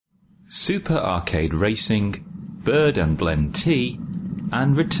Super Arcade Racing, Bird and Blend Tea,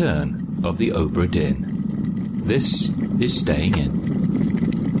 and return of the Obra Dinn. This is Staying In.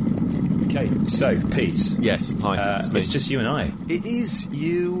 Okay, so, Pete. Yes, hi. It's just you and I. It is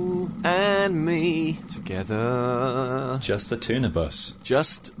you and me together. Just the tuna bus.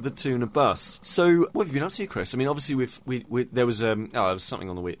 Just the tuna bus. So, what have you been up to, Chris? I mean, obviously, there was there was something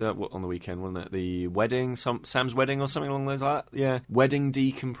on the weekend, wasn't it? The wedding, Sam's wedding, or something along those lines. Yeah, wedding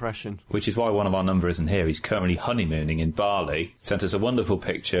decompression. Which is why one of our number isn't here. He's currently honeymooning in Bali. Sent us a wonderful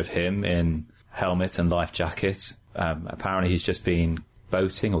picture of him in helmet and life jacket. Apparently, he's just been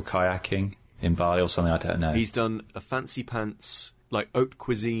boating or kayaking in Bali or something. I don't know. He's done a fancy pants, like haute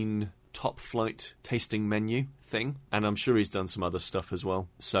cuisine, top flight tasting menu thing, and I'm sure he's done some other stuff as well.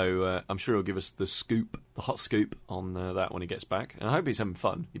 So I'm sure he'll give us the hot scoop on that when he gets back. And I hope he's having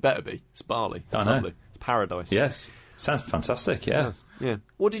fun. He better be. It's Bali. It's lovely. It's paradise. Yes. Sounds fantastic, yeah. Yes. Yeah.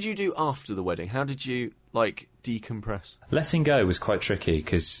 What did you do after the wedding? How did you, decompress? Letting go was quite tricky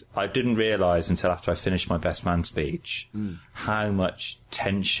because I didn't realise until after I finished my best man speech how much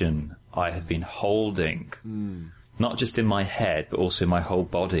tension I had been holding. Not just in my head, but also in my whole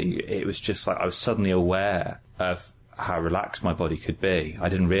body. It was just like I was suddenly aware of how relaxed my body could be. I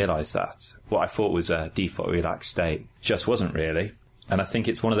didn't realise that. What I thought was a default relaxed state just wasn't really. And I think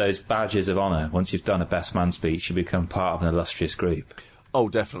it's one of those badges of honour. Once you've done a best man speech, you become part of an illustrious group. Oh,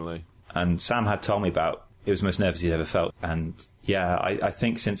 definitely. And Sam had told me about it was the most nervous he'd ever felt. And yeah, I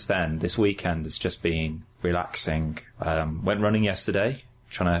think since then, this weekend has just been relaxing. Went running yesterday,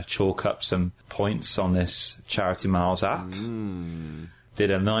 trying to chalk up some points on this Charity Miles app.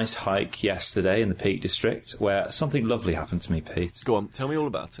 Did a nice hike yesterday in the Peak District where something lovely happened to me, Pete. Go on, tell me all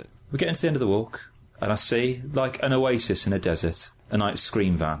about it. We get into the end of the walk and I see, like an oasis in a desert, a nice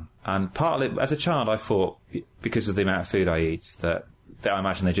screen van. And partly, as a child, I thought, because of the amount of food I eat, that I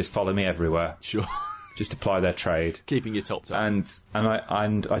imagine they just follow me everywhere. Sure. Just to ply their trade. Keeping you topped up. And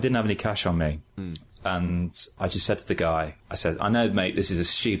I didn't have any cash on me. And I just said to the guy, I said, I know, mate, this is a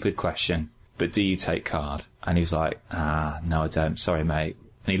stupid question, but do you take card? And he was like, no, I don't. Sorry, mate.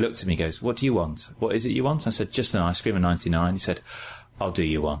 And he looked at me and goes, what do you want? What is it you want? I said, just an ice cream at 99. He said, I'll do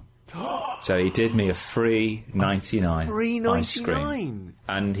you one. So he did me a free 99 ice cream.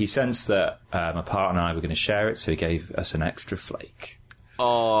 And he sensed that my partner and I were going to share it, so he gave us an extra flake.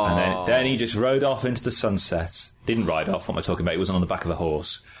 Oh. And then he just rode off into the sunset. Didn't ride off, what am I talking about? He wasn't on the back of a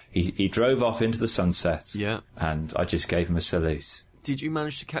horse. He drove off into the sunset. Yeah. And I just gave him a salute. Did you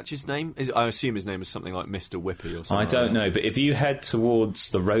manage to catch his name? I assume his name is something like Mr. Whippy or something. I don't know, but if you head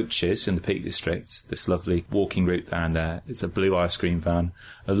towards the Roaches in the Peak District, this lovely walking route down there, it's a blue ice cream van,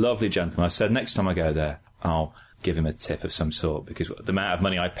 a lovely gentleman. I said, next time I go there, I'll give him a tip of some sort, because the amount of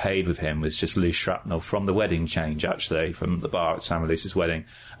money I paid with him was just loose shrapnel from the wedding change, actually, from the bar at Sam Elise's wedding.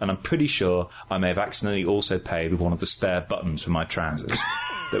 And I'm pretty sure I may have accidentally also paid with one of the spare buttons from my trousers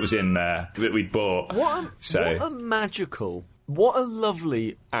that was in there that we'd bought. What a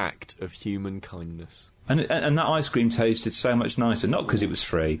lovely act of human kindness. And that ice cream tasted so much nicer, not because it was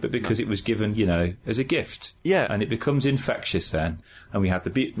free, but because it was given, as a gift. Yeah. And it becomes infectious then. And we had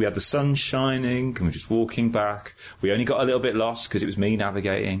the sun shining, and we were just walking back. We only got a little bit lost because it was me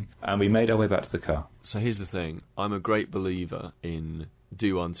navigating, and we made our way back to the car. So here's the thing. I'm a great believer in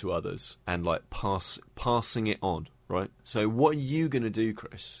do unto others and, passing it on, right? So what are you going to do,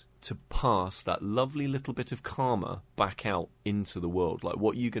 Chris, to pass that lovely little bit of karma back out into the world?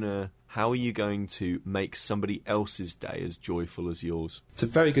 How are you going to make somebody else's day as joyful as yours? It's a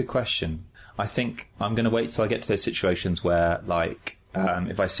very good question. I think I'm going to wait till I get to those situations where,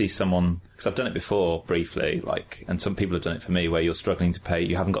 if I see someone, because I've done it before briefly, and some people have done it for me, where you're struggling to pay,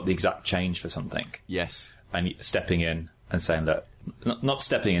 you haven't got the exact change for something. Yes. And stepping in and saying that, not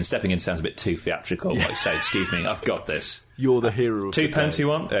stepping in sounds a bit too theatrical. Yeah. Like, say, excuse me, I've got this. You're the hero of 2 pence you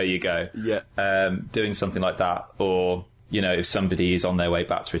want? There you go. Yeah. Doing something like that. Or, if somebody is on their way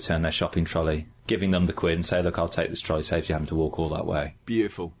back to return their shopping trolley, giving them the quid and say, look, I'll take this trolley, saves you having to walk all that way.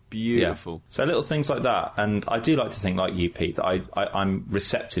 Beautiful. Yeah. So little things like that. And I do like to think, like you, Pete, that I'm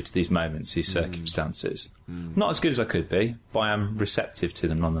receptive to these moments, these circumstances. Not as good as I could be, but I am receptive to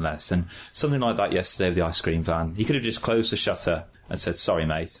them nonetheless. And something like that yesterday with the ice cream van, he could have just closed the shutter and said, sorry,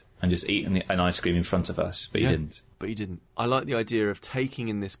 mate, and just eaten an ice cream in front of us, but he didn't. but he didn't. I like the idea of taking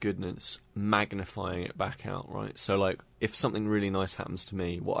in this goodness, magnifying it back out, right? So, like, if something really nice happens to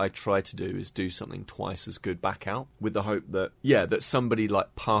me, what I try to do is do something twice as good back out, with the hope that, that somebody,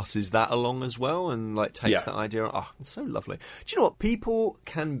 like, passes that along as well and, like, takes that idea. Oh, it's so lovely. Do you know what? People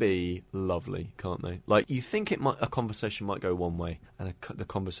can be lovely, can't they? Like, you think a conversation might go one way, and the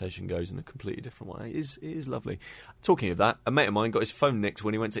conversation goes in a completely different way. It is lovely. Talking of that, a mate of mine got his phone nicked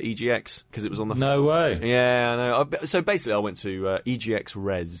when he went to EGX because it was on the... No way. Yeah, I know. So basically, I went to EGX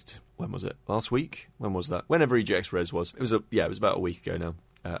Resd. When was it? Last week? When was that? Whenever EGX Res was. It was about a week ago now.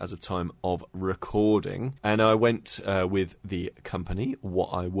 As of time of recording, and I went with the company, what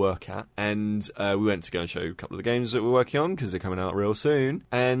I work at, and we went to go and show a couple of the games that we're working on because they're coming out real soon.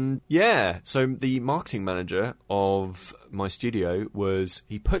 And so the marketing manager of my studio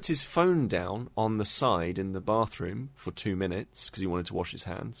he put his phone down on the side in the bathroom for 2 minutes because he wanted to wash his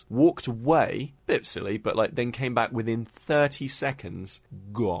hands, walked away, bit silly, but like then came back within 30 seconds,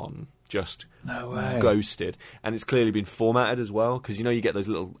 gone. Just no way. Ghosted. And it's clearly been formatted as well, because you get those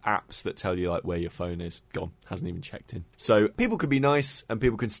little apps that tell you like where your phone is. Gone. Hasn't even checked in. So people could be nice and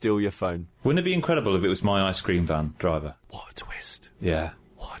people can steal your phone. Wouldn't it be incredible if it was my ice cream van driver? What a twist. Yeah.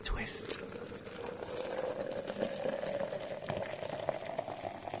 What a twist.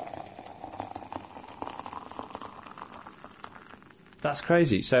 That's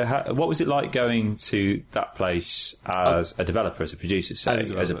crazy. So what was it like going to that place as a developer, as a producer, say,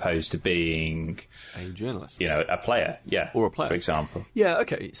 as opposed to being a journalist? A player, or a player, for example. Yeah.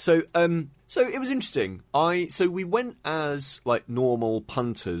 Okay. So it was interesting. So we went as like normal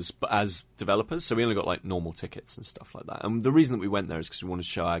punters, but as developers. So we only got like normal tickets and stuff like that. And the reason that we went there is because we wanted to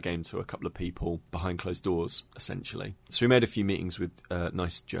show our game to a couple of people behind closed doors, essentially. So we made a few meetings with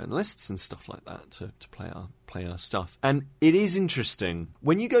nice journalists and stuff like that to play our stuff. And it is interesting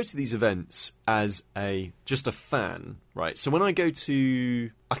when you go to these events as just a fan, right? So when I go to...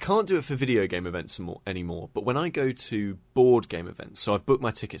 I can't do it for video game events anymore, but when I go to board game events, so I've booked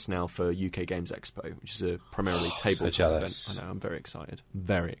my tickets now for UK Games Expo, which is a primarily tabletop event. I know, I'm very excited.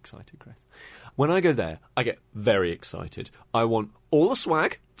 Very excited, Chris. When I go there, I get very excited. I want all the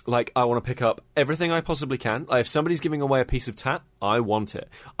swag. Like, I want to pick up everything I possibly can. Like, if somebody's giving away a piece of tat, I want it.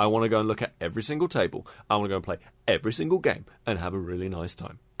 I want to go and look at every single table. I want to go and play every single game and have a really nice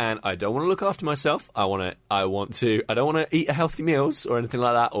time. And I don't want to look after myself. I don't want to eat healthy meals or anything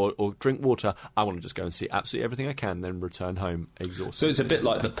like that, or drink water. I want to just go and see absolutely everything I can, then return home exhausted. So it's a bit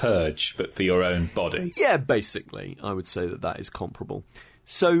like The Purge, but for your own body. Yeah, basically. I would say that is comparable.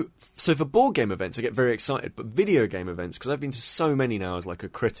 So for board game events, I get very excited, but video game events, because I've been to so many now as like a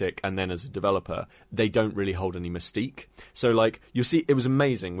critic and then as a developer, they don't really hold any mystique. So like you see, it was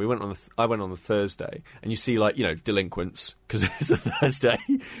amazing. I went on the Thursday, and you see like delinquents, because it's a Thursday.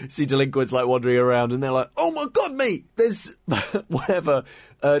 You see delinquents like wandering around, and they're like, "Oh my god, mate, there's whatever."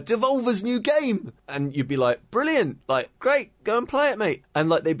 Devolver's new game, and you'd be like, brilliant, like, great, go and play it, mate. And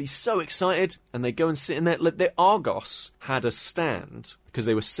like they'd be so excited, and they'd go and sit in there. Like, the Argos had a stand because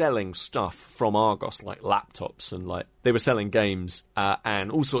they were selling stuff from Argos, like laptops, and like they were selling games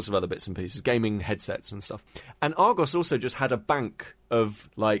and all sorts of other bits and pieces, gaming headsets and stuff. And Argos also just had a bank of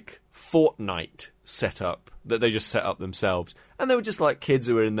like Fortnite set up that they just set up themselves, and they were just like kids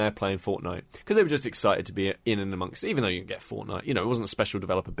who were in there playing Fortnite because they were just excited to be in and amongst it, even though you can get Fortnite, it wasn't a special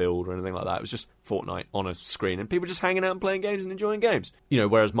developer build or anything like that. It was just Fortnite on a screen, and people just hanging out and playing games and enjoying games,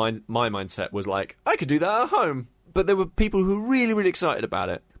 whereas my mindset was like, I could do that at home. But there were people who were really, really excited about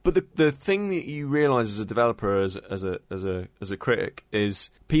it. But the thing that you realise as a developer, as a critic, is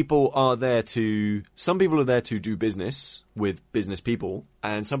some people are there to do business with business people,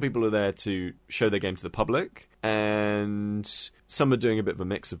 and some people are there to show their game to the public, and some are doing a bit of a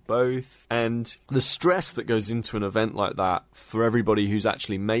mix of both. And the stress that goes into an event like that for everybody who's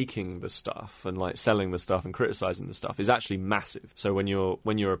actually making the stuff and like selling the stuff and criticising the stuff is actually massive. So when you're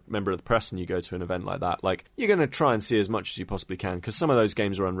a member of the press and you go to an event like that, like, you're going to try and see as much as you possibly can, because some of those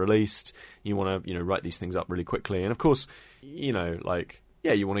games are unreleased. You want to write these things up really quickly, and of course you want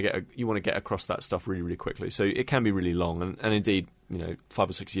to get across that stuff really, really quickly. So it can be really long, and indeed 5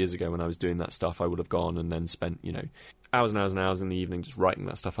 or 6 years ago when I was doing that stuff, I would have gone and then spent hours and hours and hours in the evening just writing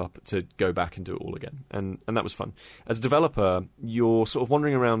that stuff up to go back and do it all again, and that was fun. As a developer, you're sort of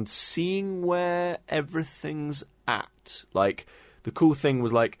wandering around seeing where everything's at. Like, the cool thing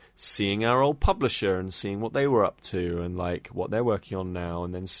was like seeing our old publisher and seeing what they were up to and like what they're working on now,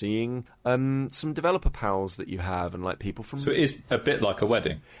 and then seeing some developer pals that you have and like people from. So it is a bit like a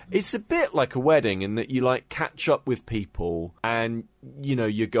wedding. It's a bit like a wedding in that you like catch up with people and you know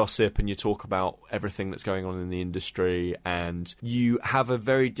you gossip and you talk about everything that's going on in the industry, and you have a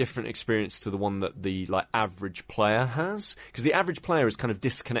very different experience to the one that the like average player has, because the average player is kind of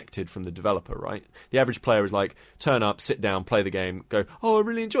disconnected from the developer, right? The average player is like turn up, sit down, play the game, go, oh, I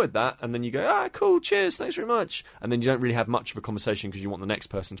really enjoyed that, and then you go, ah, cool, cheers, thanks very much, and then you don't really have much of a conversation because you want the next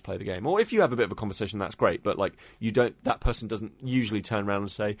person to play the game. Or if you have a bit of a conversation, that's great, but like you don't, that person doesn't usually turn around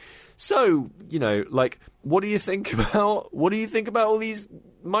and say, so, you know, like, what do you think about all these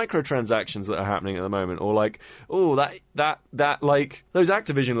microtransactions that are happening at the moment? Or like, oh, that like those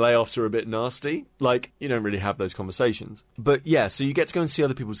Activision layoffs are a bit nasty. Like, you don't really have those conversations. But yeah, so you get to go and see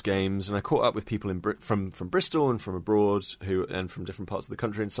other people's games, and I caught up with people from Bristol and from abroad and from different parts of the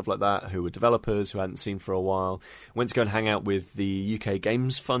country and stuff like that, who were developers who I hadn't seen for a while. Went to go and hang out with the UK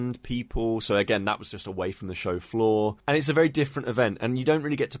Games Fund people. So again, that was just away from the show floor, and it's a very different event, and you don't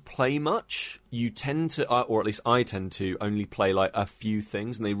really get to play much. You tend to, or at least I tend to, only play like a few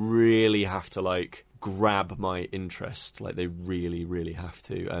things, and they really have to like grab my interest. Like they really, really have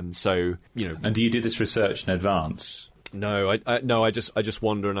to. And so, you know. And do you do this research in advance? No, I just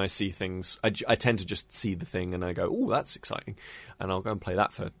wander and I see things. I tend to just see the thing and I go, oh, that's exciting, and I'll go and play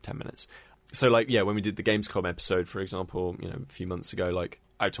that for 10 minutes. So like, yeah, when we did the Gamescom episode, for example, you know, a few months ago, like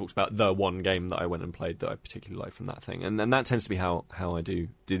I talked about the one game that I went and played that I particularly liked from that thing, and that tends to be how I do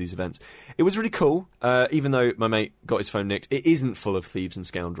these events. It was really cool, even though my mate got his phone nicked. It isn't full of thieves and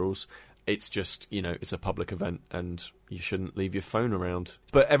scoundrels. It's just, you know, it's a public event and you shouldn't leave your phone around.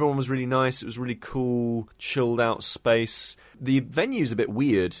 But everyone was really nice. It was really cool, chilled out space. The venue's a bit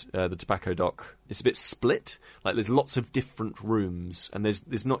weird, the Tobacco Dock. It's a bit split. Like there's lots of different rooms, and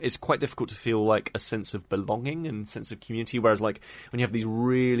there's not. It's quite difficult to feel like a sense of belonging and sense of community. Whereas like when you have these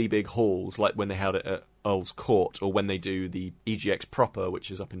really big halls, like when they held it at Earl's Court, or when they do the EGX proper,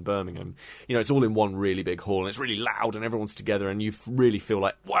 which is up in Birmingham, you know, it's all in one really big hall, and it's really loud, and everyone's together, and you really feel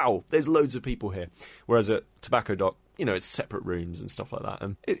like, wow, there's loads of people here. Whereas at Tobacco Dock, you know, it's separate rooms and stuff like that,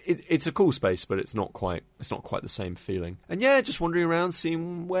 and it's a cool space, but it's not quite the same feeling. And yeah, just wandering around,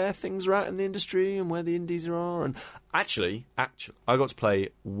 seeing where things are at in the industry and where the indies are. And actually, I got to play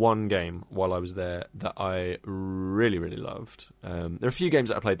one game while I was there that I really, really loved. There are a few games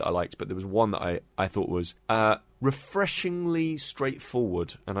that I played that I liked, but there was one that I thought was refreshingly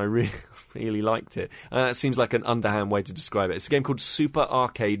straightforward, and I really, really liked it. It seems like an underhand way to describe it. It's a game called Super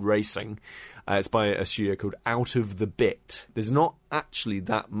Arcade Racing. It's by a studio called Out of the Bit. There's not actually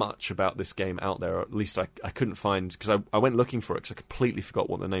that much about this game out there, or at least I couldn't find, because I went looking for it because I completely forgot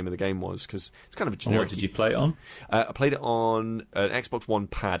what the name of the game was, because it's kind of a generic. What did you play it on? I played it on an Xbox One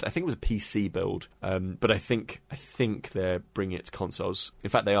pad. I think it was a PC build, but I think they're bringing it to consoles. In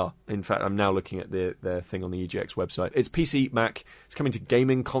fact, they are. In fact, I'm now looking at their thing on the EGX website. It's PC, Mac. It's coming to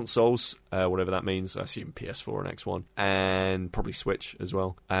gaming consoles, whatever that means. I assume PS4 and X1, and probably Switch as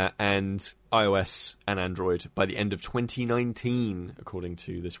well, and iOS and Android by the end of 2019, according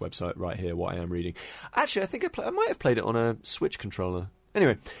to this website right here, what I am reading. Actually, I think I might have played it on a Switch controller.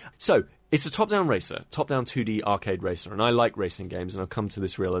 Anyway, so it's a top-down 2D arcade racer, and I like racing games, and I've come to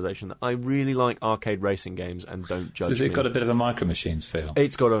this realisation that I really like arcade racing games, and don't judge me. So has it got a bit of a Micro Machines feel?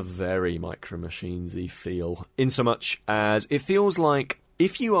 It's got a very Micro Machines-y feel, in so much as it feels like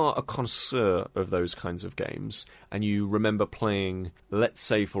if you are a connoisseur of those kinds of games, and you remember playing, let's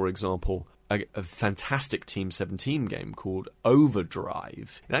say, for example, a fantastic Team 17 game called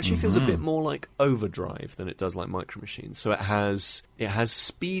Overdrive. It actually feels a bit more like Overdrive than it does like Micro Machines. So it has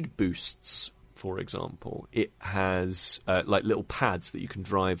speed boosts, for example. It has like little pads that you can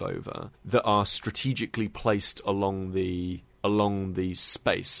drive over that are strategically placed along the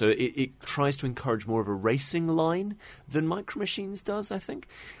space. So it tries to encourage more of a racing line than Micro Machines does, I think.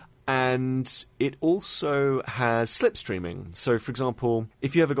 And it also has slipstreaming. So, for example,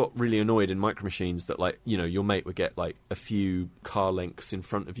 if you ever got really annoyed in Micro Machines that, like, you know, your mate would get, like, a few car lengths in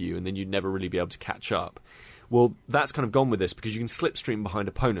front of you and then you'd never really be able to catch up. Well, that's kind of gone with this, because you can slipstream behind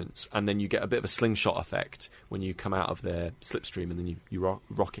opponents, and then you get a bit of a slingshot effect when you come out of their slipstream, and then you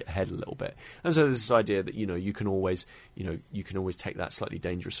rocket ahead a little bit. And so there's this idea that, you can always take that slightly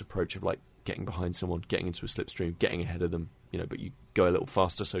dangerous approach of, like, getting behind someone, getting into a slipstream, getting ahead of them, but you go a little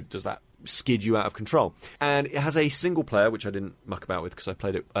faster. So does that skid you out of control. And it has a single player, which I didn't muck about with because I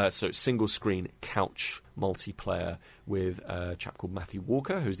played it, so it's single screen couch multiplayer with a chap called Matthew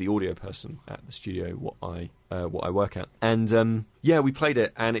Walker, who's the audio person at the studio what I work at. And we played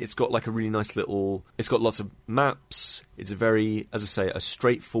it, and it's got like a really nice little, it's got lots of maps. It's a very, as I say, a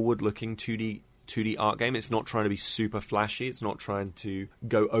straightforward looking 2D art game. It's not trying to be super flashy. It's not trying to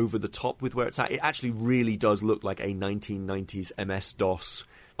go over the top with where it's at. It actually really does look like a 1990s MS-DOS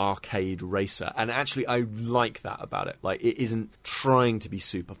arcade racer. And actually, I like that about it. Like, it isn't trying to be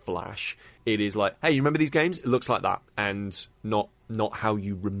super flash. It is like, hey, you remember these games? It looks like that. And not how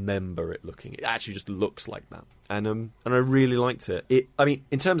you remember it looking. It actually just looks like that. And I really liked it. I mean,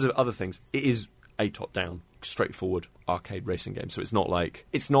 in terms of other things, it is a top-down, straightforward arcade racing game. So it's not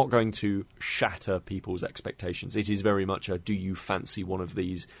going to shatter people's expectations. It is very much a, do you fancy one of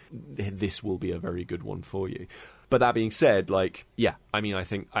these? This will be a very good one for you. But that being said, like, yeah, I mean, I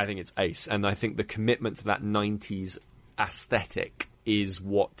think it's ace. And I think the commitment to that 90s aesthetic is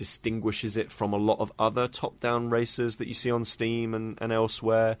what distinguishes it from a lot of other top-down racers that you see on Steam and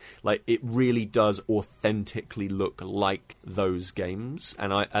elsewhere. Like, it really does authentically look like those games.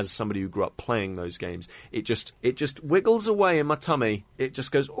 And I, as somebody who grew up playing those games, it just wiggles away in my tummy. It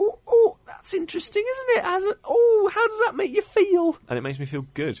just goes, oh, that's interesting, isn't it? How does that make you feel? And it makes me feel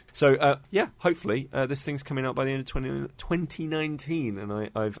good. So, hopefully, this thing's coming out by the end of 2019,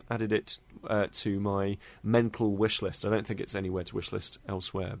 and I've added it to my mental wish list. I don't think it's anywhere to wish list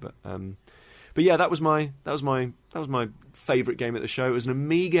elsewhere, but yeah, that was my favourite game at the show. It was an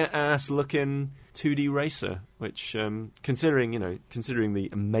Amiga ass looking 2D racer, which considering the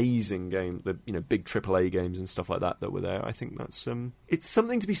amazing game, the big AAA games and stuff like that were there, I think that's it's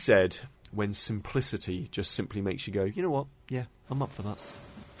something to be said when simplicity just simply makes you go, you know what? Yeah, I'm up for that.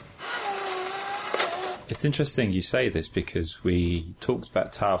 It's interesting you say this because we talked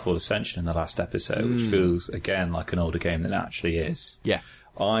about Towerfall Ascension in the last episode, which feels, again, like an older game than it actually is. Yeah.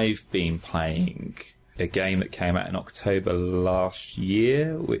 I've been playing a game that came out in October last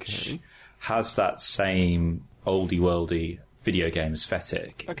year, which has that same oldie-worldy video game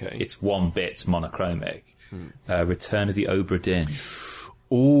aesthetic. Okay. It's 1-bit monochromic. Return of the Obra Dinn.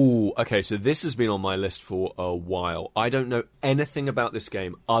 Ooh, okay, so this has been on my list for a while. I don't know anything about this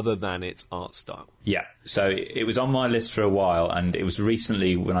game other than its art style. Yeah, so it was on my list for a while, and it was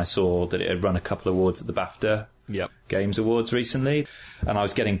recently when I saw that it had run a couple of awards at the BAFTA Games Awards recently, and I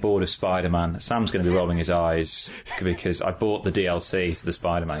was getting bored of Spider-Man. Sam's going to be rolling his eyes because I bought the DLC to the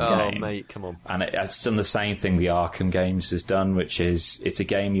Spider-Man game. Oh, mate, come on. And it's done the same thing the Arkham games has done, which is it's a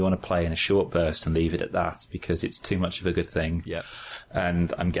game you want to play in a short burst and leave it at that because it's too much of a good thing. Yeah.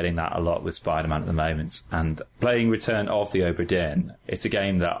 And I'm getting that a lot with Spider-Man at the moment. And playing Return of the Obra Dinn, it's a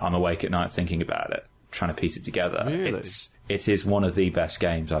game that I'm awake at night thinking about it, trying to piece it together. Really? It is one of the best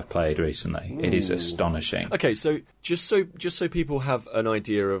games I've played recently. Ooh. It is astonishing. Okay, so just so people have an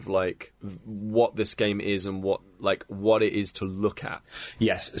idea of like what this game is and what it is to look at.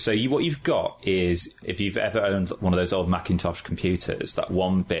 Yes. So what you've got is, if you've ever owned one of those old Macintosh computers, that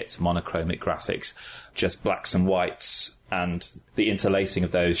 1-bit monochromic graphics, just blacks and whites, and the interlacing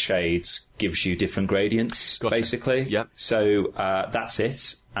of those shades gives you different gradients, basically. Yeah. So that's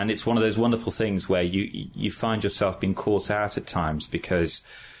it. And it's one of those wonderful things where you find yourself being caught out at times because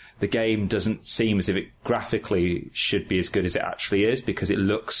the game doesn't seem as if it graphically should be as good as it actually is because it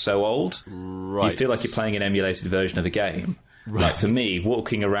looks so old. Right. You feel like you're playing an emulated version of a game. Right. Like for me,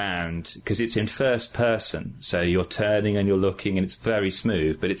 walking around, because it's in first person, so you're turning and you're looking and it's very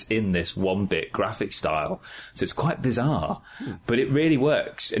smooth, but it's in this 1-bit graphic style. So it's quite bizarre, but it really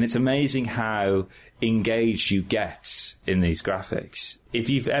works. And it's amazing how engaged you get in these graphics. If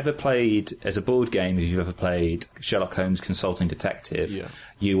you've ever played, as a board game, if you've ever played Sherlock Holmes Consulting Detective,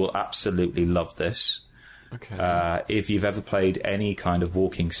 you will absolutely love this. Okay. If you've ever played any kind of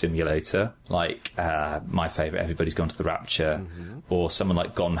walking simulator, like my favourite, Everybody's Gone to the Rapture, or someone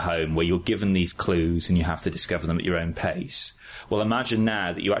like Gone Home, where you're given these clues and you have to discover them at your own pace. Well, imagine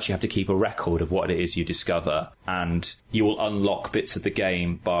now that you actually have to keep a record of what it is you discover, and you will unlock bits of the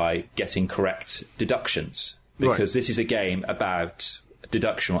game by getting correct deductions. Because this is a game about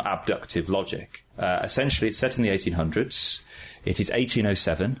deduction or abductive logic. Essentially, it's set in the 1800s. It is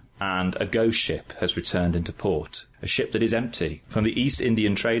 1807, and a ghost ship has returned into port. A ship that is empty from the East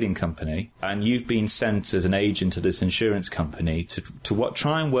Indian Trading Company, and you've been sent as an agent to this insurance company to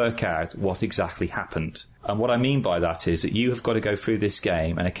try and work out what exactly happened. And what I mean by that is that you have got to go through this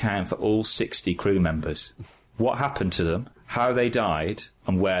game and account for all 60 crew members. What happened to them, how they died,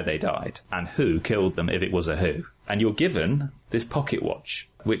 and where they died, and who killed them if it was a who. And you're given this pocket watch,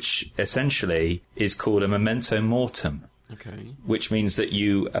 which essentially is called a memento mortem. Okay. which means that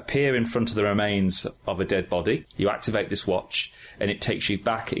you appear in front of the remains of a dead body, you activate this watch, and it takes you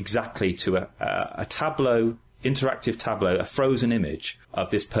back exactly to a tableau, interactive tableau, a frozen image of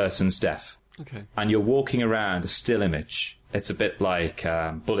this person's death. Okay. And you're walking around a still image. It's a bit like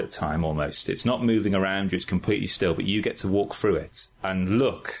bullet time almost. It's not moving around you, it's completely still, but you get to walk through it and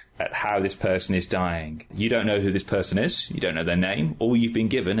look at how this person is dying. You don't know who this person is, you don't know their name. All you've been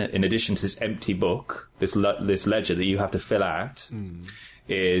given, in addition to this empty book, this ledger that you have to fill out,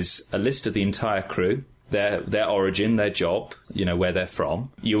 is a list of the entire crew, their origin, their job, where they're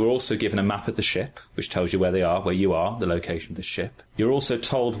from. You were also given a map of the ship, which tells you where they are, where you are, the location of the ship. You're also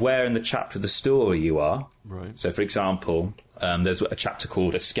told where in the chapter of the story you are. Right. So, for example, there's a chapter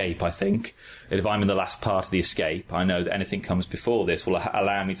called Escape, I think. And if I'm in the last part of the escape, I know that anything comes before this will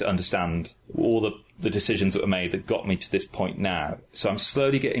allow me to understand all the decisions that were made that got me to this point now. So I'm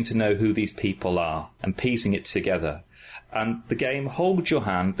slowly getting to know who these people are and piecing it together. And the game holds your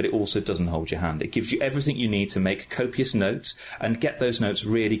hand, but it also doesn't hold your hand. It gives you everything you need to make copious notes and get those notes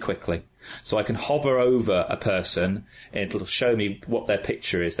really quickly. So I can hover over a person and it'll show me what their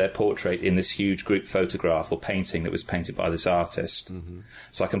picture is, their portrait in this huge group photograph or painting that was painted by this artist. Mm-hmm.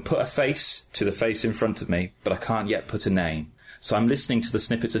 So I can put a face to the face in front of me, but I can't yet put a name. So I'm listening to the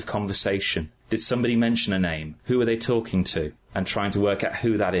snippets of conversation. Did somebody mention a name? Who are they talking to? And trying to work out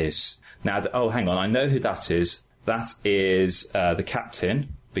who that is. Now, hang on, I know who that is. That is the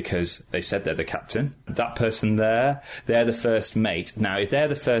captain, because they said they're the captain. That person there, they're the first mate. Now, if they're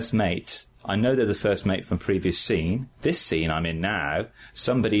the first mate, I know they're the first mate from a previous scene. This scene I'm in now,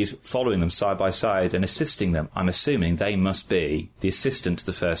 somebody's following them side by side and assisting them. I'm assuming they must be the assistant to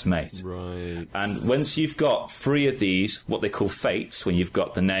the first mate. Right. And once you've got 3 of these, what they call fates, when you've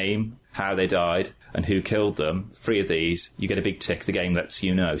got the name, how they died, and who killed them, 3 of these, you get a big tick. The game lets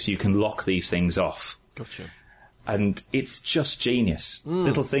you know. So you can lock these things off. Gotcha. And it's just genius.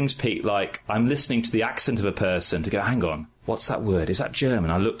 Little things, Pete, like I'm listening to the accent of a person to go, hang on, what's that word? Is that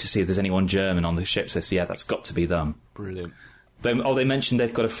German? I look to see if there's anyone German on the ship. So I say, yeah, that's got to be them. Brilliant. They mentioned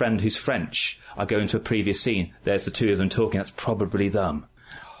they've got a friend who's French. I go into a previous scene. There's the 2 of them talking. That's probably them.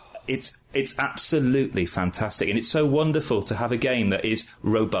 It's absolutely fantastic. And it's so wonderful to have a game that is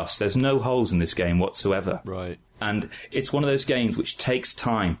robust. There's no holes in this game whatsoever. Right. And it's one of those games which takes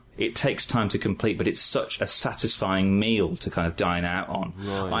time. It takes time to complete, but it's such a satisfying meal to kind of dine out on.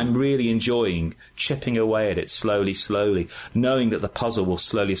 Right. I'm really enjoying chipping away at it slowly, knowing that the puzzle will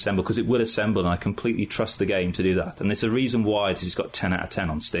slowly assemble, because it will assemble, and I completely trust the game to do that. And there's a reason why this has got 10 out of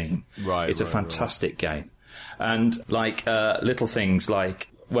 10 on Steam. Right. It's a fantastic game. And little things like,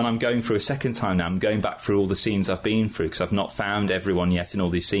 when I'm going through a second time now, I'm going back through all the scenes I've been through, because I've not found everyone yet in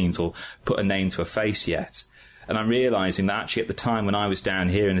all these scenes or put a name to a face yet. And I'm realising that actually at the time when I was down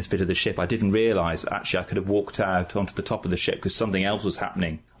here in this bit of the ship, I didn't realise that actually I could have walked out onto the top of the ship because something else was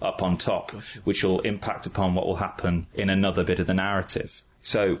happening up on top, Gotcha. which will impact upon what will happen in another bit of the narrative.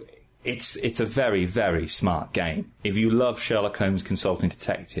 So it's a very, very smart game. If you love Sherlock Holmes Consulting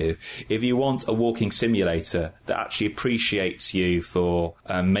Detective, if you want a walking simulator that actually appreciates you for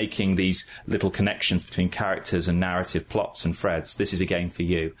making these little connections between characters and narrative plots and threads, this is a game for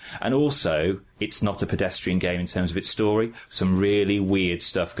you. And also, it's not a pedestrian game in terms of its story. Some really weird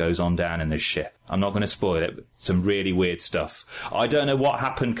stuff goes on down in this ship. I'm not going to spoil it, but some really weird stuff. I don't know what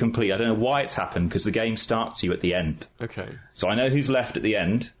happened completely. I don't know why it's happened, because the game starts you at the end. Okay. So I know who's left at the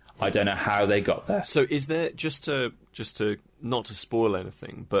end. I don't know how they got there. So is there, just to not to spoil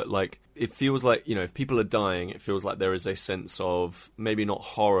anything, but like it feels like, if people are dying, it feels like there is a sense of maybe not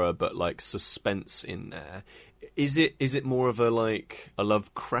horror but like suspense in there. Is it more of a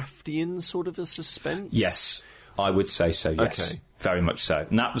Lovecraftian sort of a suspense? Yes, I would say so, yes. Okay. Very much so.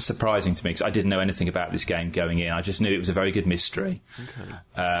 And that was surprising to me, because I didn't know anything about this game going in. I just knew it was a very good mystery. Okay.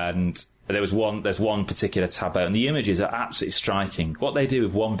 And there's one particular tableau, and the images are absolutely striking. What they do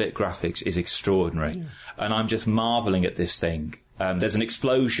with 1-bit graphics is extraordinary. Yeah. And I'm just marvelling at this thing. There's an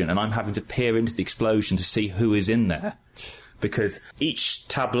explosion, and I'm having to peer into the explosion to see who is in there. Because each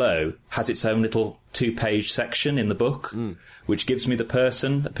tableau has its own little 2-page section in the book, which gives me a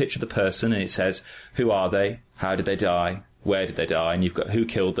picture of the person, and it says, who are they? How did they die? Where did they die? And you've got who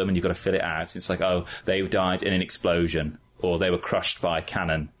killed them, and you've got to fill it out. It's like, oh, they died in an explosion, or they were crushed by a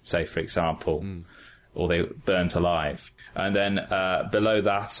cannon, say, for example, or they were burnt alive. And then below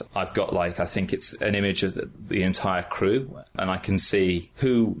that, I've got, I think it's an image of the entire crew, and I can see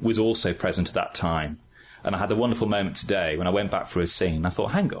who was also present at that time. And I had a wonderful moment today when I went back through a scene. I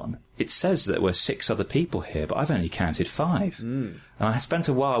thought, hang on, it says that there were 6 other people here, but I've only counted 5. And I spent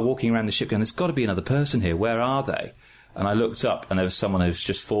a while walking around the ship going, there's got to be another person here. Where are they? And I looked up, and there was someone who's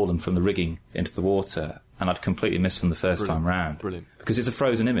just fallen from the rigging into the water. and I'd completely missed them the first time round. Brilliant. Because it's a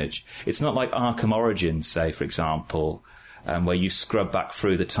frozen image. It's not like Arkham Origins, say, for example, where you scrub back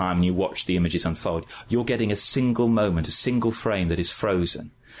through the time and you watch the images unfold. You're getting a single moment, a single frame that is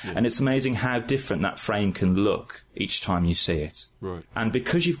frozen. Yeah. And it's amazing how different that frame can look each time you see it. Right. And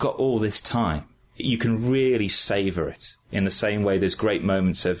because you've got all this time, you can really savour it in the same way there's great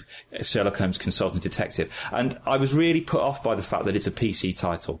moments of Sherlock Holmes Consultant Detective. And I was really put off by the fact that it's a PC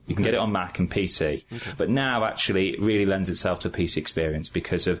title. You can get it on Mac and PC. Okay. But now, actually, it really lends itself to a PC experience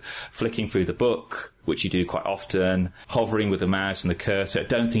because of flicking through the book, which you do quite often, hovering with the mouse and the cursor. I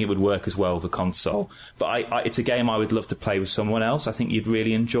don't think it would work as well with a console. But it's a game I would love to play with someone else. I think you'd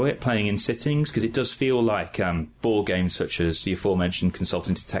really enjoy it, playing in sittings, because it does feel like board games such as the aforementioned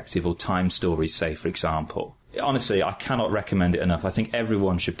Consultant Detective or Time Stories, say, for example. Honestly, I cannot recommend it enough. I think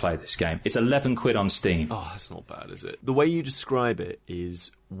everyone should play this game. It's 11 quid on Steam. Oh, that's not bad, is it? The way you describe it is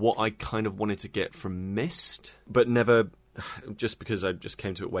what I kind of wanted to get from Myst, but never... Just because I just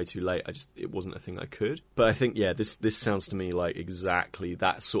came to it way too late, it wasn't a thing I could. But I think, yeah, this sounds to me like exactly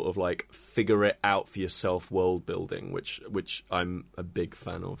that sort of like figure it out for yourself world building, which I'm a big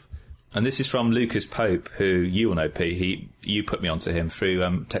fan of. And this is from Lucas Pope, who you will know, P. You put me onto him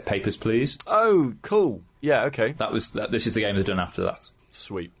through Papers, Please. Oh, cool. Yeah, okay. This is the game they've done after that.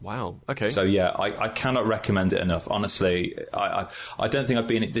 Sweet. Wow. Okay. So, yeah, I cannot recommend it enough. Honestly, I don't think I've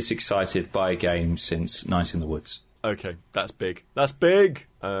been this excited by a game since Night in the Woods. Okay, that's big. That's big!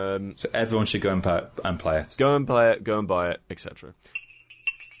 So everyone should go and play it. Go and play it, go and buy it, etc.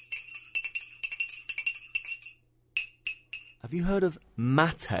 Have you heard of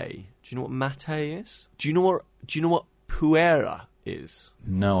mate? Do you know what mate is? Do you know what puera is?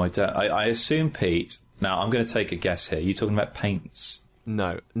 No, I don't. I assume, Pete... Now, I'm going to take a guess here. You're talking about paints?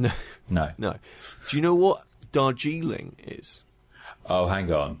 No. No. Do you know what Darjeeling is? Oh,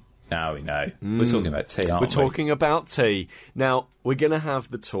 hang on. Now we know. We're talking about tea, aren't we? We're talking about tea. Now, we're going to have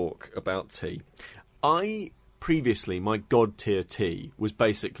the talk about tea. Previously, my god tier tea was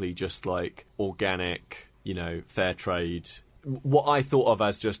basically just like organic, fair trade. What I thought of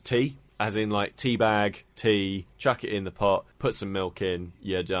as just tea, as in like tea bag, tea, chuck it in the pot, put some milk in,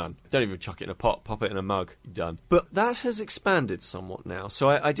 you're done. Don't even chuck it in a pot, pop it in a mug, you're done. But that has expanded somewhat now. So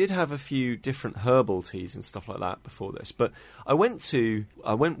I did have a few different herbal teas and stuff like that before this. But I went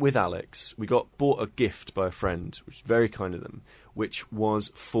with Alex. We bought a gift by a friend, which is very kind of them, which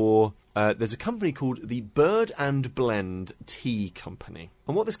was for... there's a company called the Bird and Blend Tea Company.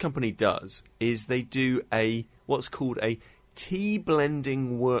 And what this company does is they do what's called a tea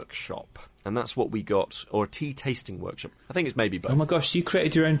blending workshop, and that's what we got, or a tea tasting workshop. I think it's maybe both. Oh my gosh, you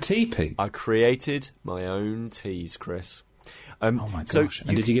created your own tea, Pete? I created my own teas, Chris. Oh my gosh!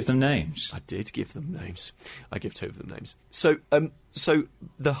 And did you give them names? I did give them names. I give two of them names. So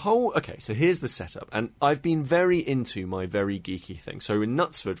the whole... Okay, so here's the setup. And I've been very into my very geeky thing. So in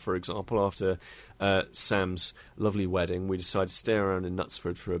Knutsford, for example, after Sam's lovely wedding, we decided to stay around in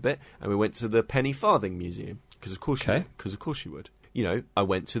Knutsford for a bit, and we went to the Penny Farthing Museum. Because of course you would. I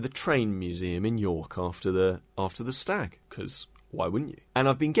went to the Train Museum in York after the stag, because why wouldn't you? And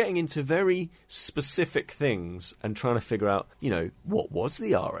I've been getting into very specific things and trying to figure out, what was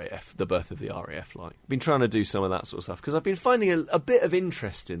the RAF, the birth of the RAF like? Been trying to do some of that sort of stuff, because I've been finding a bit of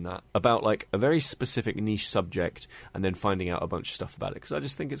interest in that, about like a very specific niche subject, and then finding out a bunch of stuff about it, because I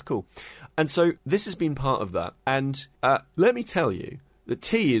just think it's cool. And so this has been part of that. And let me tell you, the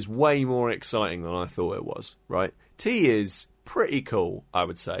tea is way more exciting than I thought it was, right? Tea is pretty cool, I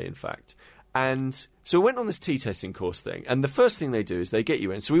would say, in fact. And so we went on this tea tasting course thing, and the first thing they do is they get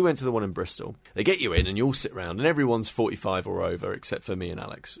you in. So we went to the one in Bristol. They get you in, and you all sit around, and everyone's 45 or over, except for me and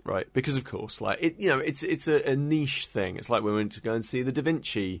Alex, right? Because of course, like it's a niche thing. It's like we went to go and see the Da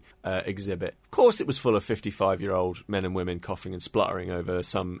Vinci exhibit. Of course, it was full of 55-year-old men and women coughing and spluttering over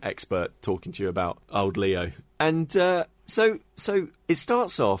some expert talking to you about old Leo. And so it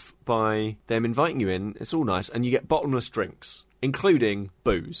starts off by them inviting you in. It's all nice, and you get bottomless drinks, including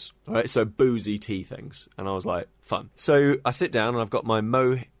booze. All right, so boozy tea things. And I was like, fun. So I sit down, and I've got my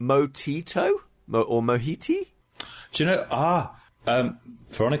mojito or mojiti. Do you know?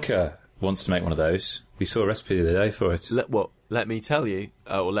 Veronica wants to make one of those. We saw a recipe the other day for it. Let me tell you,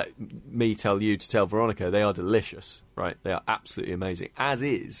 or let me tell you to tell Veronica, they are delicious, right? They are absolutely amazing. As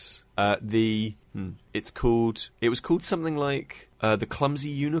is it was called something like the Clumsy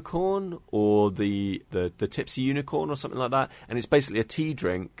Unicorn, or the Tipsy Unicorn, or something like that. And it's basically a tea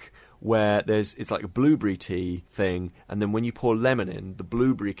drink where it's like a blueberry tea thing, and then when you pour lemon in, the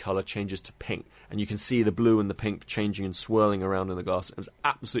blueberry colour changes to pink, and you can see the blue and the pink changing and swirling around in the glass. It was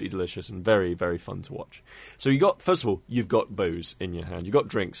absolutely delicious and very, very fun to watch. So first of all, you've got booze in your hand. You've got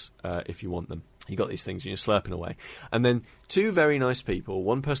drinks if you want them. You got these things and you're slurping away. And then two very nice people,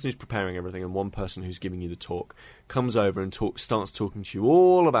 one person who's preparing everything and one person who's giving you the talk, comes over and starts talking to you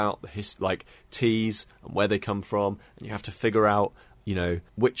all about like teas and where they come from, and you have to figure out, you know,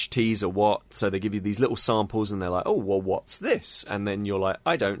 which teas are what. So they give you these little samples and they're like, oh, well, what's this? And then you're like,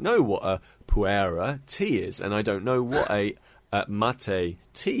 I don't know what a puera tea is, and I don't know what a mate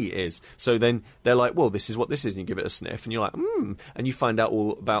tea is. So then they're like, well, this is what this is, and you give it a sniff, and you're like, and you find out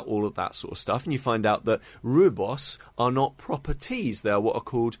all about all of that sort of stuff, and you find out that rooibos are not proper teas. They are what are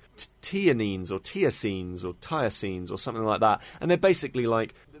called theanines or tiacines or tyosines or something like that, and they're basically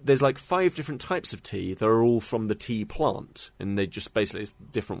like, there's like 5 different types of tea that are all from the tea plant, and they just basically, it's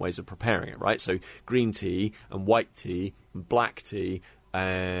different ways of preparing it, right? So green tea and white tea and black tea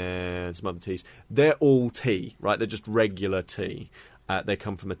and some other teas, they're all tea, right? They're just regular tea. They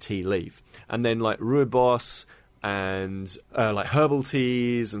come from a tea leaf. And then like rooibos and like herbal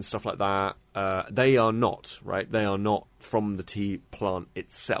teas and stuff like that, they are not, right? They are not from the tea plant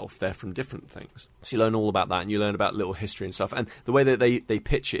itself. They're from different things. So you learn all about that, and you learn about little history and stuff. And the way that they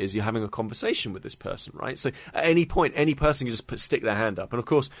pitch it is you're having a conversation with this person, right? So at any point, any person can just stick their hand up. And of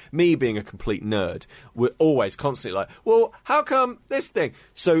course, me being a complete nerd, we're always constantly like, well, how come this thing?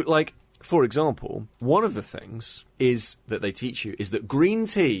 So like, for example, one of the things is that they teach you is that green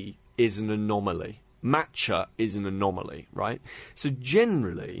tea is an anomaly. Matcha is an anomaly, right? So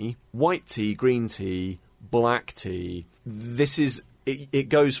generally, white tea, green tea, black tea, this is, it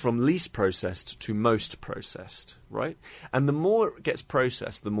goes from least processed to most processed, right? And the more it gets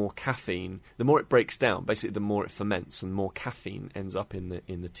processed, the more caffeine, the more it breaks down, basically the more it ferments, and more caffeine ends up in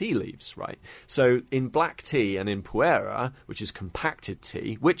the tea leaves, right? So in black tea and in puera, which is compacted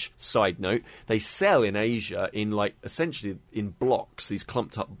tea, which, side note, they sell in Asia in like, essentially in blocks, these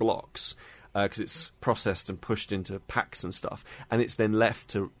clumped up blocks, because it's processed and pushed into packs and stuff, and it's then left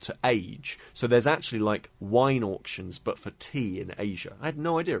to age. So there's actually like wine auctions, but for tea in Asia. I had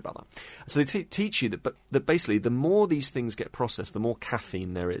no idea about that. So they teach you that basically the more these things get processed, the more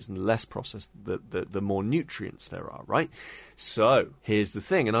caffeine there is, and the less processed, the more nutrients there are, right? So here's the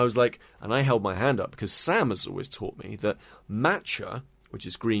thing, and I was like, and I held my hand up because Sam has always taught me that matcha, which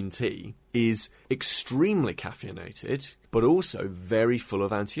is green tea, is extremely caffeinated, but also very full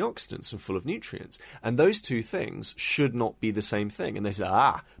of antioxidants and full of nutrients. And those two things should not be the same thing. And they say,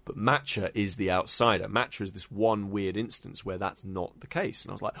 but matcha is the outsider. Matcha is this one weird instance where that's not the case.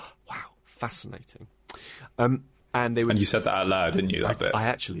 And I was like, wow, fascinating. And you said that out loud, didn't you? That bit? I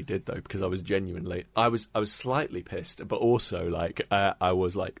actually did, though, because I was genuinely, I was slightly pissed, but also like I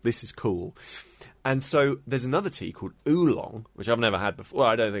was like, this is cool. And so there's another tea called oolong, which I've never had before. Well,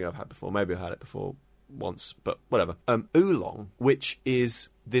 I don't think I've had before. Maybe I've had it before once, but whatever. Oolong, which is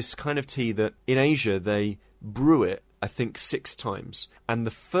this kind of tea that in Asia they brew it, I think, 6 times. And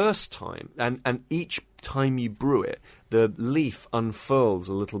the first time, and each time you brew it, the leaf unfurls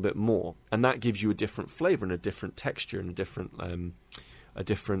a little bit more, and that gives you a different flavour and a different texture and a different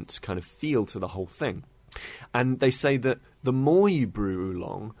kind of feel to the whole thing. And they say that the more you brew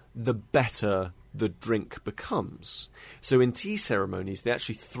oolong, the better the drink becomes. So in tea ceremonies, they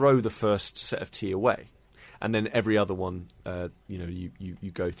actually throw the first set of tea away. And then every other one,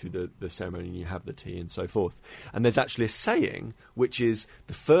 you go through the ceremony and you have the tea and so forth. And there's actually a saying, which is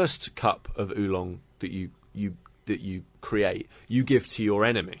the first cup of oolong that you create, you give to your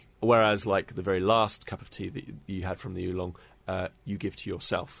enemy. Whereas, like, the very last cup of tea that you had from the oolong, you give to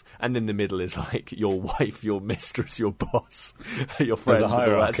yourself. And in the middle is like your wife, your mistress, your boss, your friend,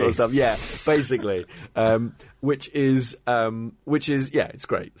 all that sort of stuff. Yeah, basically. Which is yeah, it's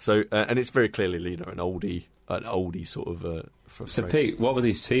great. So and it's very clearly, an oldie sort of. So Pete, what were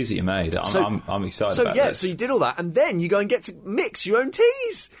these teas that you made? I'm excited about this. So you did all that, and then you go and get to mix your own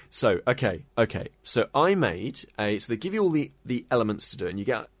teas. So okay. So I made so they give you all the elements to do it,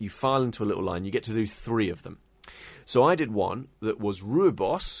 and you file into a little line. You get to do 3 of them. So I did one that was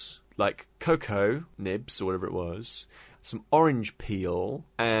rooibos, like cocoa nibs or whatever it was, some orange peel,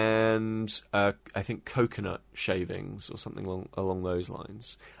 and I think coconut shavings or something along those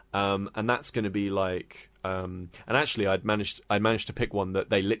lines. And that's going to be like, and actually I managed to pick one that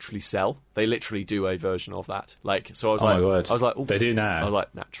they literally sell. They literally do a version of that. Like, so I was like, they do now. I was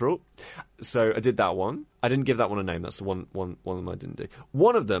like, natural. So I did that one. I didn't give that one a name. That's the one I didn't do.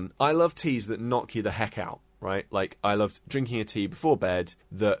 One of them, I love teas that knock you the heck out. Right, like I loved drinking a tea before bed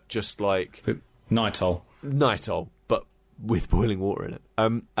that just like Nitol, but with boiling water in it.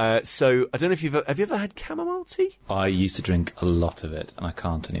 So I don't know if have you ever had chamomile tea? I used to drink a lot of it, and I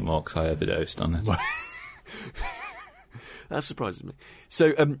can't anymore because I overdosed on it. That surprises me.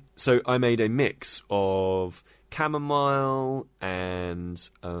 So I made a mix of chamomile and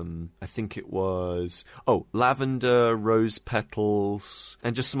I think it was lavender, rose petals,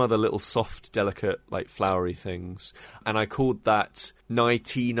 and just some other little soft, delicate, like flowery things. And I called that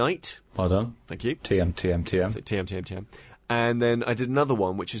Nighty Night. Well done. Thank you. TM. TM. And then I did another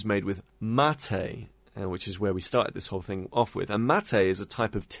one which is made with mate, which is where we started this whole thing off with. And mate is a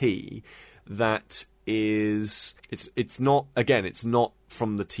type of tea that is it's not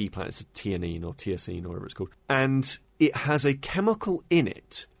from the tea plant. It's a theanine or teosine or whatever it's called, and it has a chemical in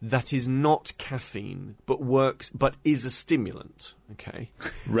it that is not caffeine but is a stimulant. Okay.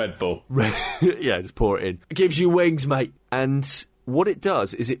 Red Bull. Yeah, just pour it in. It gives you wings, mate. And what it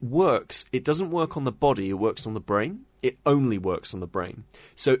does is it works. It doesn't work on the body. It works on the brain. It only works on the brain.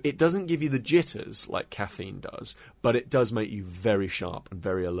 So it doesn't give you the jitters like caffeine does, but it does make you very sharp and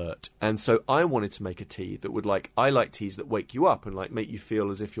very alert. And so I wanted to make a tea that would I like teas that wake you up and like make you feel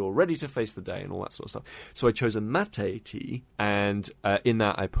as if you're ready to face the day and all that sort of stuff. So I chose a mate tea, and in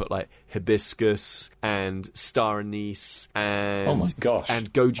that I put like hibiscus and star anise and oh my gosh,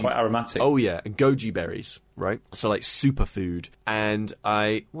 and goji, quite aromatic. Oh yeah, and goji berries. Right, so like superfood, and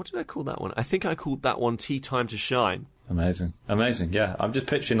what did I call that one? I think I called that one Tea Time to Shine. Amazing. Yeah, I'm just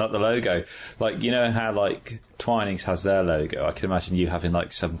picturing like the logo, like you know how like Twinings has their logo. I can imagine you having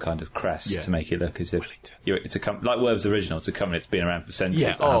like some kind of crest to make it look as if it's a like Worth's Original. It's a company that's been around for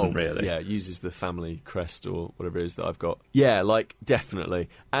centuries, but hasn't really. Yeah, it uses the family crest or whatever it is that I've got. Yeah, like definitely.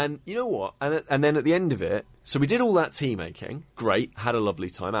 And you know what? And then at the end of it, so we did all that tea making. Great, had a lovely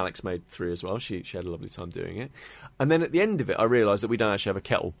time. Alex made 3 as well. She had a lovely time doing it. And then at the end of it, I realised that we don't actually have a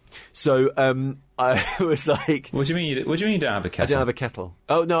kettle. So I was like, "What do you mean? What do you mean you don't have a kettle?" I don't have a kettle.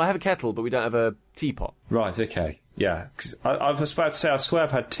 Oh no, I have a kettle, but we don't have a teapot. Right. Okay. Yeah. Because I was about to say, I swear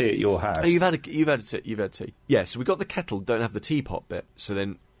I've had tea at your house. Oh, you've had tea. Yeah. So we got the kettle, don't have the teapot bit. So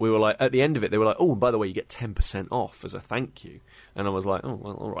then we were like, at the end of it, they were like, "Oh, and by the way, you get 10% off as a thank you." And I was like, "Oh,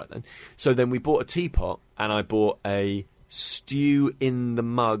 well, all right then." So then we bought a teapot, and I bought a stew in the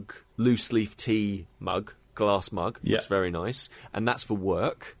mug, loose leaf tea mug, glass mug. Yeah. It's very nice, and that's for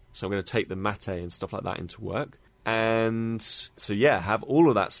work. So I'm going to take the mate and stuff like that into work. And so have all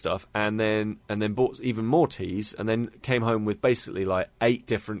of that stuff, and then bought even more teas, and then came home with basically like 8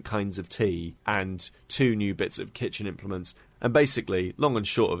 different kinds of tea and 2 new bits of kitchen implements. And basically, long and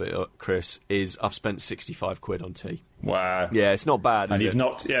short of it, Chris, is I've spent 65 quid on tea. Wow. Yeah, it's not bad, and you've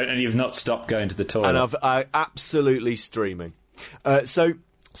not stopped going to the toilet. And I'm absolutely streaming.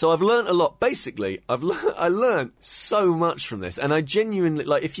 So I've learnt a lot. Basically, I learnt so much from this, and I genuinely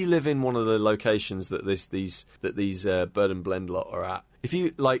like. If you live in one of the locations that these Bird and Blend lot are at, if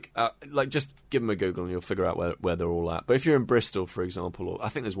you like just give them a Google and you'll figure out where they're all at. But if you're in Bristol, for example, or I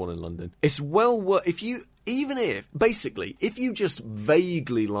think there's one in London, it's well worth. If you just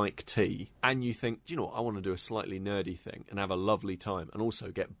vaguely like tea and you think, do you know what, I want to do a slightly nerdy thing and have a lovely time and also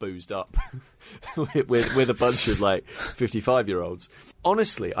get boozed up with a bunch of like 55-year-olds.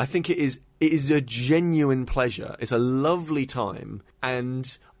 Honestly, I think it is a genuine pleasure. It's a lovely time,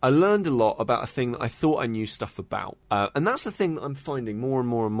 and I learned a lot about a thing that I thought I knew stuff about. And that's the thing that I'm finding more and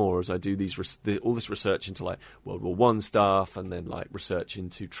more and more as I do all this research into like World War I stuff, and then like research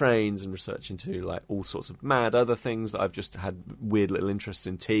into trains and research into like all sorts of mad other things that I've just had weird little interests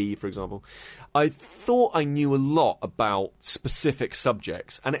in. Tea, for example. I thought I knew a lot about specific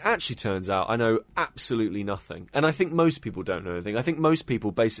subjects, and it actually turns out I know absolutely nothing. And I think most people don't know anything. I think most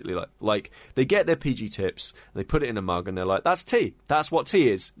people basically like they get their PG tips, and they put it in a mug, and they're like, "That's tea. That's what tea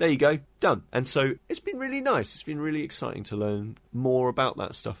is. There you go, done." And so it's been really nice. It's been really exciting to learn more about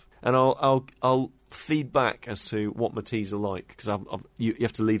that stuff. And I'll feed back as to what my teas are like, because you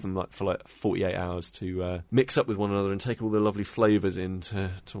have to leave them for like 48 hours to mix up with one another and take all the lovely flavours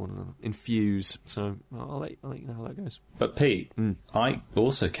into one another, infuse. So I'll let you know how that goes. But Pete, I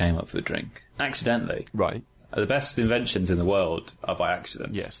also came up with a drink accidentally. Right. The best inventions in the world are by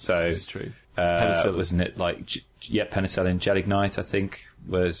accident. Yes, so this is true. Penicillin. Wasn't it like penicillin? Gelignite, I think,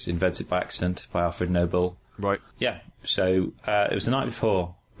 was invented by accident by Alfred Nobel. Right. Yeah. So it was the night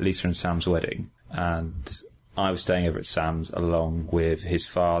before Lisa and Sam's wedding, and I was staying over at Sam's along with his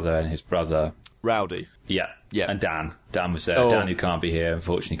father and his brother. Rowdy. Yeah. And Dan. Dan was there. Oh. Dan, who can't be here,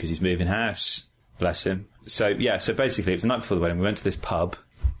 unfortunately, because he's moving house. Bless him. So basically, it was the night before the wedding. We went to this pub,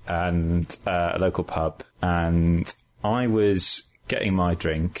 and a local pub, and I was getting my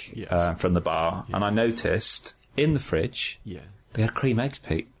drink from the bar, and I noticed in the fridge they had cream eggs,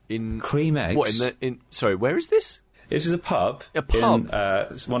 Pete. Cream eggs. What, sorry, where is this? This is a pub. A pub?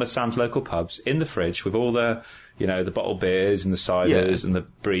 It's one of Sam's local pubs, in the fridge, with all the, the bottled beers and the ciders and the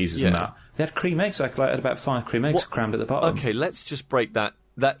breezes and that. They had cream eggs. I had about 5 cream eggs crammed at the bottom. Okay, let's just break that.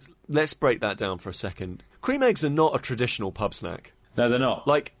 Let's break that down for a second, Cream eggs are not a traditional pub snack. No, they're not.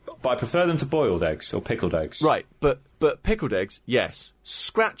 Like, but I prefer them to boiled eggs or pickled eggs. right, but pickled eggs, yes.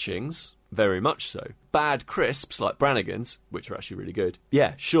 Scratchings, very much so. Bad crisps, like Brannigan's, which are actually really good.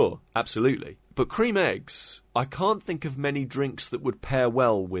 Yeah, sure, absolutely. But cream eggs, I can't think of many drinks that would pair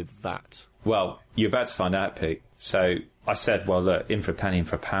well with that. Well, you're about to find out, Pete. So I said, well, look, in for a penny, in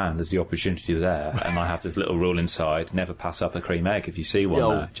for a pound, there's the opportunity there. And I have this little rule inside, never pass up a cream egg if you see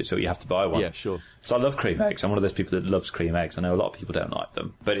one there, just so you have to buy one. Yeah, sure. So I love cream eggs. I'm one of those people that loves cream eggs. I know a lot of people don't like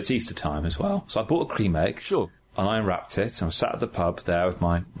them. But it's Easter time as well. So I bought a cream egg. Sure. And I unwrapped it, and I sat at the pub there with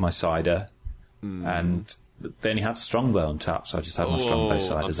my cider. And then he had Strongbow on tap, so I just had my Strongbow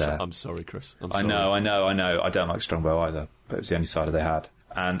cider there. I'm sorry, Chris. I know. I don't like Strongbow either, but it was the only cider they had.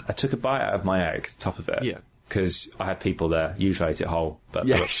 And I took a bite out of my egg, the top of it. Yeah. Because I had people there. Usually I ate it whole. But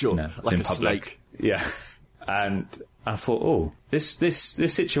Yeah, sure. You know, Like in a public. snake. Yeah. And I thought, this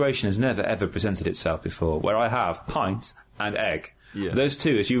situation has never, ever presented itself before, where I have pint and egg. Yeah. Those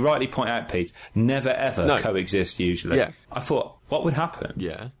two, as you rightly point out, Pete, never, ever coexist usually. Yeah. I thought, what would happen?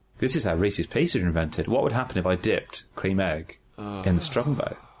 Yeah. This is how Reese's Pieces are invented. What would happen if I dipped cream egg in the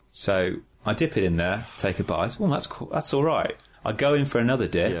Strongbow? So I dip it in there, take a bite. Well, that's cool. That's all right. I go in for another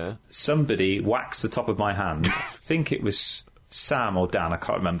dip. Yeah. Somebody whacks the top of my hand. I think it was Sam or Dan. I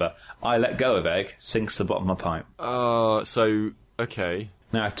can't remember. I let go of egg, sinks to the bottom of my pint. Okay.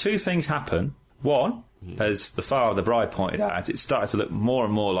 Now, two things happen. One, as the father of the bride pointed out, it started to look more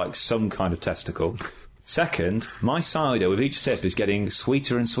and more like some kind of testicle. Second, my cider with each sip is getting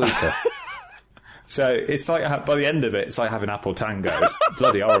sweeter and sweeter. So it's like, by the end of it, it's like having apple tango. It's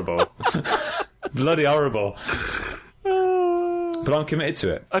bloody horrible. Bloody horrible. But I'm committed to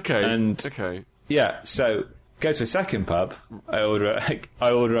it. Okay. Yeah, so go to a second pub. I order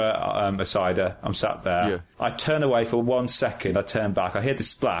a cider. I'm sat there. Yeah. I turn away for 1 second. I turn back. I hear the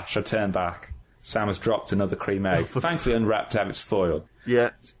splash. I turn back. Sam has dropped another cream egg, thankfully unwrapped out of its foil. Yeah.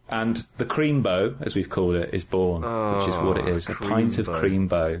 And the cream bow, as we've called it, is born, which is what it is. A pint of cream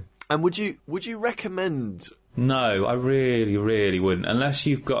bow. And would you recommend... No, I really, really wouldn't, unless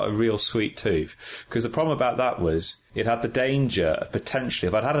you've got a real sweet tooth. Because the problem about that was, it had the danger of potentially,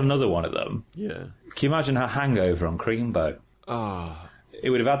 if I'd had another one of them, Yeah. can you imagine a hangover on cream bow? It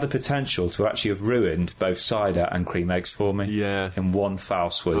would have had the potential to actually have ruined both cider and cream eggs for me. Yeah. In one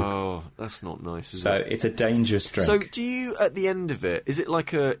foul swoop. Oh, that's not nice, is it? So it's a dangerous drink. So do you, at the end of it, is it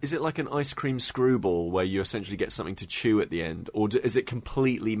like an ice cream screwball where you essentially get something to chew at the end, or is it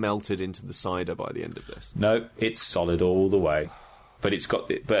completely melted into the cider by the end of this? No, it's solid all the way. But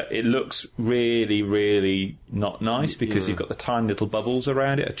it looks really, really not nice because you've got the tiny little bubbles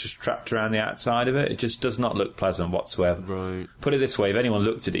around it, just trapped around the outside of it. It just does not look pleasant whatsoever. Right. Put it this way, if anyone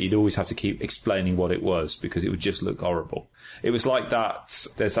looked at it, you'd always have to keep explaining what it was because it would just look horrible. It was like that,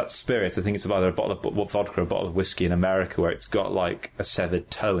 there's that spirit, I think it's either a bottle of vodka or a bottle of whiskey in America where it's got like a severed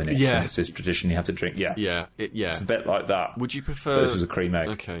toe in it. Yeah. And it's this tradition you have to drink. Yeah. Yeah. It's a bit like that. Would you prefer... But this was a cream egg.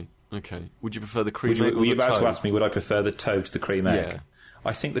 Okay. Would you prefer the cream egg or the toe? Were you about to ask me, would I prefer the toe to the cream egg? Yeah.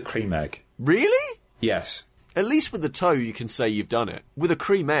 I think the cream egg. Really? Yes. At least with the toe you can say you've done it. With a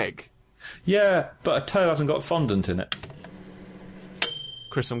cream egg... Yeah, but a toe hasn't got fondant in it.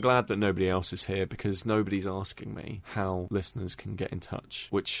 Chris, I'm glad that nobody else is here because nobody's asking me how listeners can get in touch,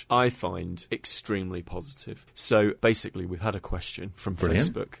 which I find extremely positive. So basically, we've had a question from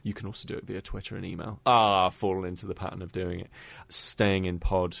Facebook. You can also do it via Twitter and email. Fallen into the pattern of doing it.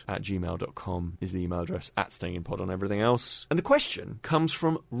 stayinginpod@gmail.com is the email address, @stayinginpod on everything else. And the question comes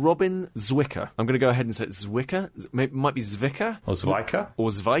from Robin Zwicker. I'm going to go ahead and say Zwicker. It might be Zwicker. Or Zwicker. Or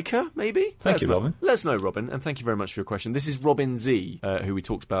Zwicker, maybe? Thank you, Robin. Let us know, Robin, and thank you very much for your question. This is Robin Z, who we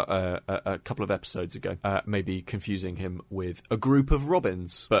talked about a couple of episodes ago, maybe confusing him with a group of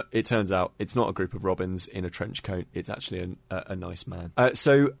robins. But it turns out it's not a group of robins in a trench coat. It's actually a nice man.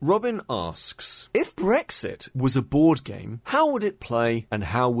 So Robin asks, if Brexit was a board game, how would it play and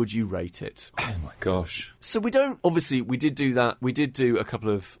how would you rate it? Oh my gosh. So we don't, obviously, we did do that. We did do a couple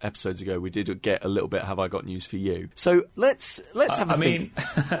of episodes ago. We did get a little bit, have I got news for you? So let's have a think.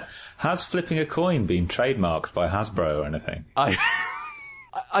 Has flipping a coin been trademarked by Hasbro or anything?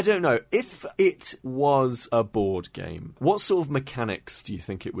 I don't know. If it was a board game, what sort of mechanics do you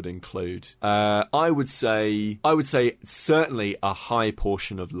think it would include? I would say certainly a high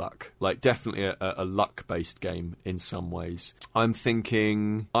portion of luck. Like definitely a luck-based game in some ways. I'm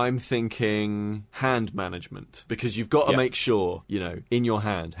thinking hand management because you've got to make sure, in your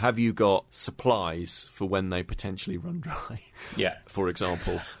hand, have you got supplies for when they potentially run dry? Yeah. For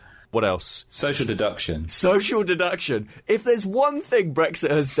example. What else? Social deduction. Social deduction. If there's one thing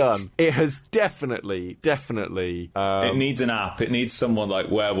Brexit has done, it has definitely. It needs an app. It needs someone like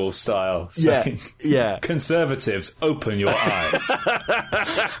Werewolf style Yeah, saying, yeah. Conservatives, open your eyes.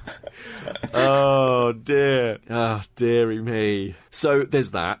 Oh, dear. Oh, dearie me. So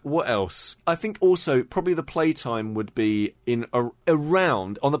there's that. What else? I think also probably the playtime would be in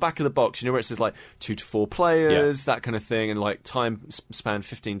around, on the back of the box, where it says like 2 to 4 players, that kind of thing, and like time span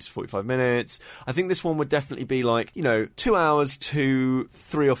 15 to 45 minutes. I think this one would definitely be like, 2 hours to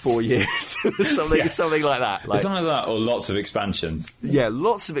 3 or 4 years. something like that. Something like that, or lots of expansions. Yeah,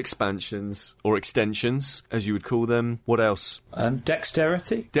 lots of expansions, or extensions, as you would call them. What else?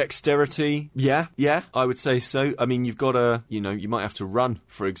 Dexterity? Dexterity, yeah, I would say so. I mean, you've got to, you might have to run,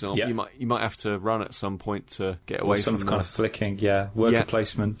 for example. Yeah. You might have to run at some point to get away some from kind of flicking, worker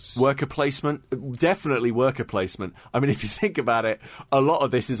placement. Worker placement, definitely worker placement. I mean, if you think about it, a lot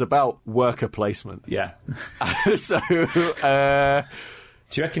of this is about worker placement. Yeah. So,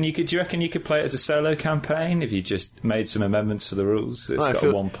 Do you reckon you could play it as a solo campaign if you just made some amendments to the rules? It's got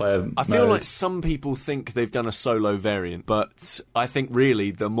a one-player I feel mode. like some people think they've done a solo variant, but I think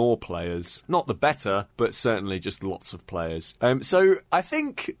really the more players, not the better, but certainly just lots of players. So I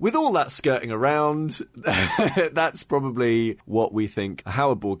think with all that skirting around, that's probably what we think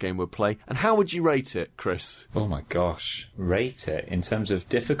how a board game would play. And how would you rate it, Chris? Oh my gosh, rate it in terms of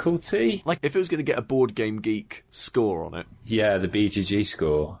difficulty? Like if it was going to get a Board Game Geek score on it. Yeah, the BGG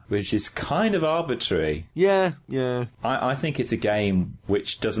score, which is kind of arbitrary. Yeah. I think it's a game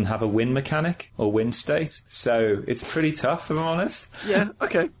which doesn't have a win mechanic or win state, so it's pretty tough, if I'm honest. Yeah,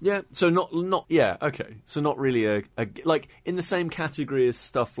 okay, yeah. So okay. So not really a like in the same category as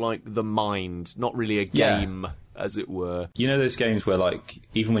stuff like The Mind, not really a game, as it were. You know those games where, like,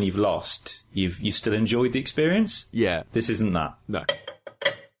 even when you've lost, you've still enjoyed the experience? Yeah. This isn't that. No.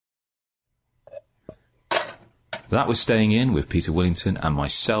 That was Staying In with Peter Willington and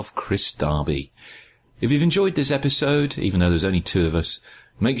myself, Chris Darby. If you've enjoyed this episode, even though there's only 2 of us,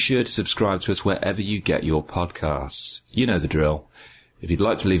 make sure to subscribe to us wherever you get your podcasts. You know the drill. If you'd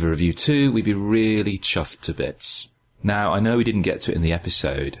like to leave a review too, we'd be really chuffed to bits. Now, I know we didn't get to it in the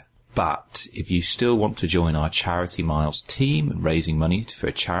episode, but if you still want to join our Charity Miles team and raising money for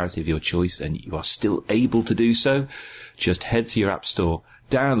a charity of your choice and you are still able to do so, just head to your app store,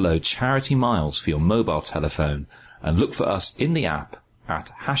 download Charity Miles for your mobile telephone, and look for us in the app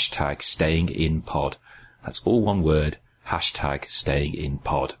at #StayingInPod. That's all one word,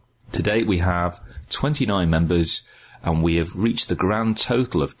 #StayingInPod. To date, we have 29 members, and we have reached the grand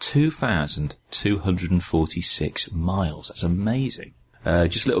total of 2,246 miles. That's amazing.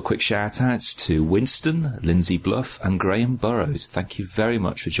 Just a little quick shout-outs to Winston, Lindsay Bluff, and Graham Burrows. Thank you very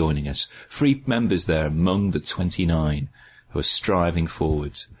much for joining us. 3 members there among the 29 who are striving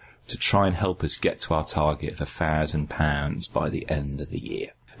forwards to try and help us get to our target of £1,000 by the end of the year.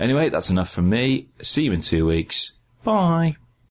 Anyway, that's enough from me. See you in 2 weeks. Bye.